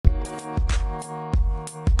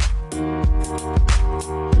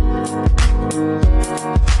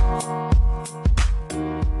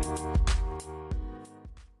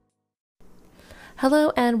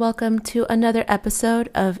Hello and welcome to another episode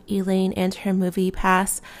of Elaine and her Movie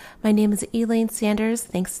Pass. My name is Elaine Sanders.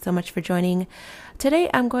 Thanks so much for joining. Today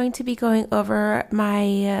I'm going to be going over my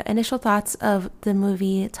initial thoughts of the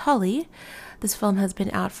movie Tully. This film has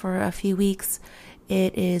been out for a few weeks.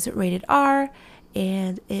 It is rated R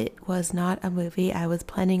and it was not a movie I was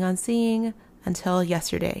planning on seeing until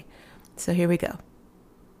yesterday. So here we go.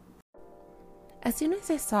 As soon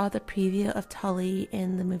as I saw the preview of Tully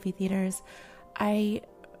in the movie theaters, I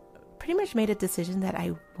pretty much made a decision that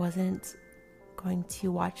I wasn't going to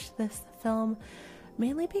watch this film,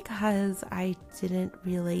 mainly because I didn't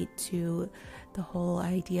relate to the whole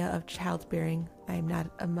idea of childbearing. I'm not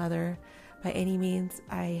a mother by any means.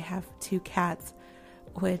 I have two cats,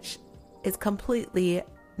 which is completely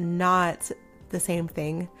not the same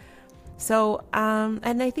thing. So,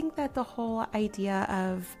 and I think that the whole idea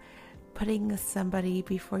of putting somebody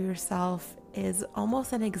before yourself is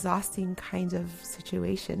almost an exhausting kind of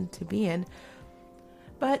situation to be in.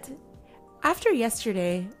 But after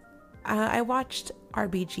yesterday, I watched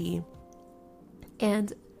RBG,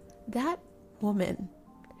 and that woman,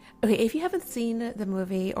 okay, if you haven't seen the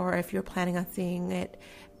movie or if you're planning on seeing it,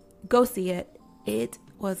 go see it. It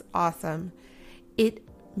was awesome. It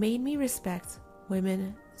made me respect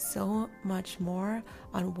women so much more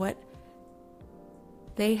on what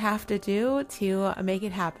they have to do to make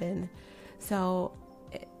it happen. So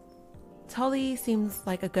Tully seems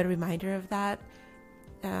like a good reminder of that.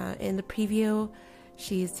 In the preview,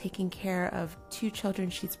 she's taking care of two children.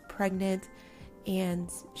 She's pregnant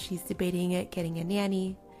and she's debating getting a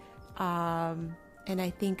nanny. And I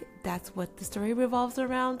think that's what the story revolves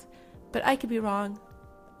around. But I could be wrong.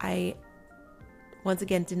 I, once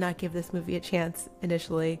again, did not give this movie a chance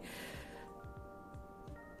initially.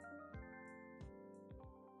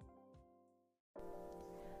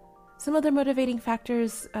 Some other motivating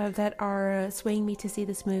factors that are swaying me to see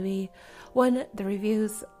this movie. One, the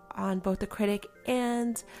reviews on both the critic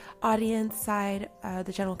and audience side.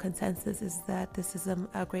 The general consensus is that this is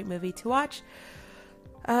a great movie to watch.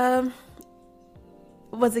 Once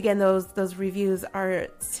again, those reviews are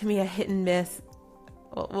to me a hit and miss.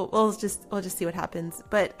 We'll just see what happens.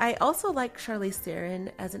 But I also like Charlize Theron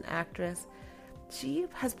as an actress. She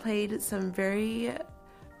has played some very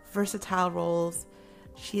versatile roles.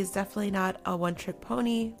 She is definitely not a one-trick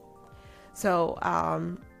pony. So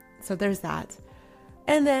there's that.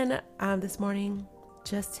 And then this morning,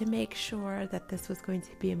 just to make sure that this was going to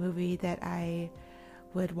be a movie that I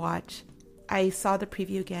would watch, I saw the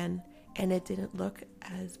preview again, and it didn't look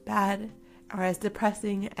as bad or as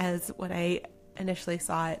depressing as what I initially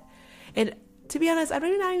saw it. And to be honest, I'm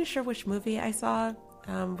really not even sure which movie I saw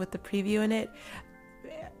with the preview in it.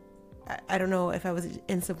 I don't know if I was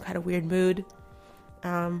in some kind of weird mood.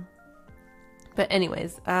 But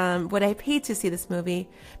anyways, would I pay to see this movie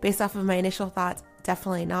based off of my initial thoughts?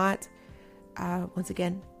 Definitely not. Once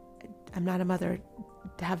again, I'm not a mother.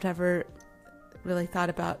 Have never really thought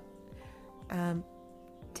about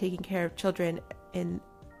taking care of children in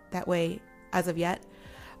that way as of yet.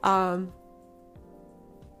 But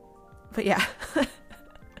yeah.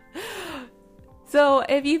 So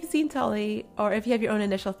if you've seen Tully or if you have your own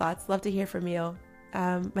initial thoughts, love to hear from you.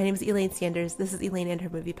 My name is Elaine Sanders. This is Elaine and her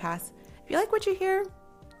Movie Pass. If you like what you hear,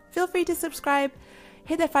 feel free to subscribe,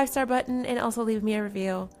 hit that 5-star button, and also leave me a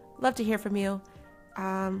review. Love to hear from you.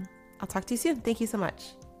 I'll talk to you soon. Thank you so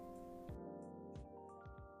much.